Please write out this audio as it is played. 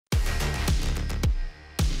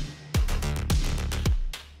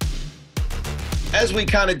as we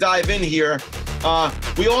kind of dive in here,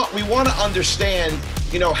 we want to understand,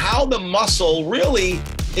 how the muscle really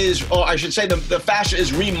is, or I should say the fascia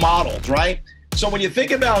is remodeled, right? So when you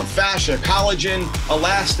think about fascia, collagen,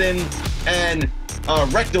 elastin, and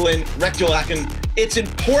rectulacin, it's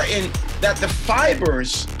important that the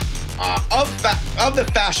fibers of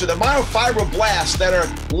the fascia, the myofibroblasts that are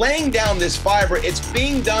laying down this fiber, it's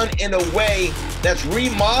being done in a way that's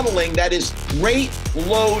remodeling, that is rate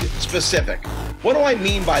load specific. What do I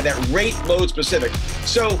mean by that, rate load specific?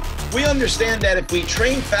 So we understand that if we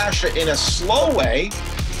train fascia in a slow way,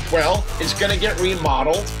 well, it's going to get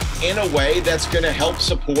remodeled in a way that's going to help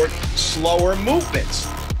support slower movements.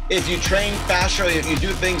 If you train fascia, if you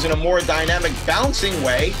do things in a more dynamic, bouncing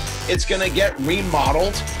way, it's going to get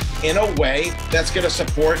remodeled in a way that's going to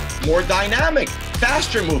support more dynamic,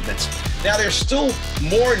 faster movements. Now, there's still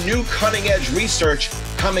more new cutting-edge research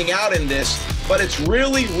coming out in this, but it's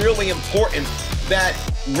really, really important that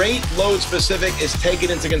rate load specific is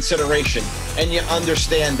taken into consideration, and you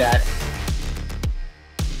understand that